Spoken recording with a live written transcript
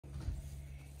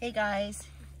Hey guys,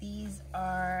 these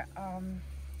are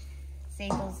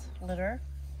Sable's litter.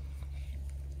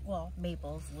 Well,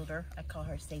 Mable's litter. I call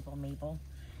her Sable Mable.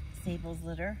 Sable's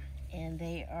litter, and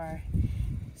they are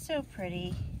so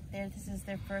pretty. This is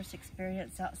their first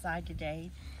experience outside today,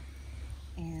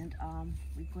 and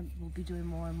we'll be doing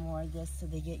more and more of this so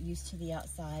they get used to the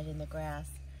outside and the grass.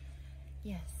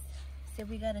 Yes, so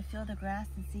we gotta feel the grass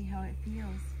and see how it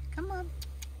feels. Come on,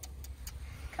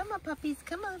 puppies,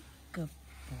 come on. Good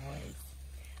boys.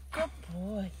 Good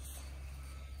boys.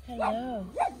 Hello.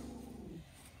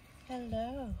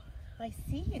 Hello. I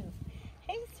see you.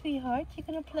 Hey, sweetheart, you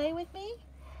gonna play with me?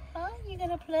 Huh? You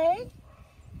gonna play?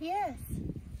 Yes.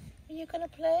 Are you gonna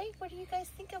play? What do you guys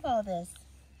think of all this?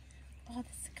 All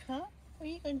this, huh? What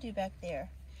are you gonna do back there?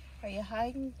 Are you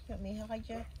hiding? You want me to hide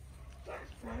you?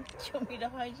 Hmm? Do you want me to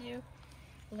hide you?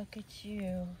 Look at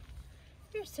you.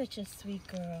 You're such a sweet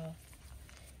girl.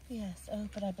 Yes. Oh,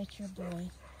 but I bet you're a boy.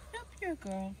 Nope, you're a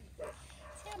girl.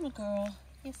 See, I'm a girl.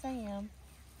 Yes, I am.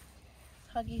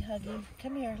 Huggy, huggy.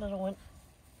 Come here, little one.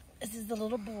 This is the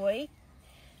little boy.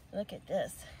 Look at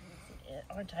this.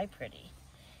 Aren't I pretty?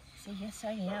 So, yes,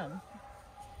 I am.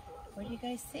 What do you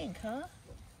guys think, huh?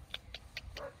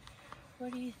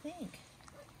 What do you think?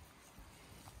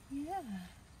 Yeah.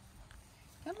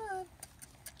 Come on.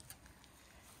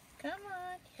 Come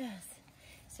on. Yes.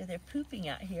 So they're pooping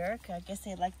out here. I guess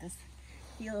they like this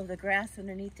feel of the grass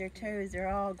underneath their toes. They're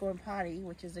all going potty,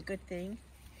 which is a good thing.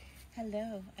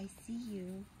 Hello, I see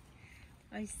you.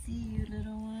 I see you,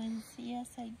 little ones. Yes,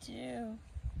 I do.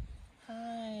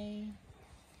 Hi.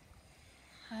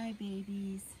 Hi,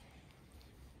 babies.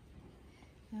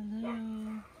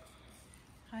 Hello.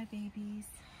 Hi, babies.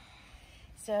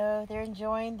 So they're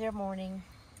enjoying their morning.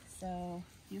 So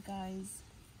you guys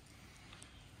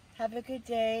have a good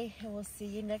day, and we'll see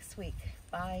you next week.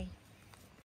 Bye.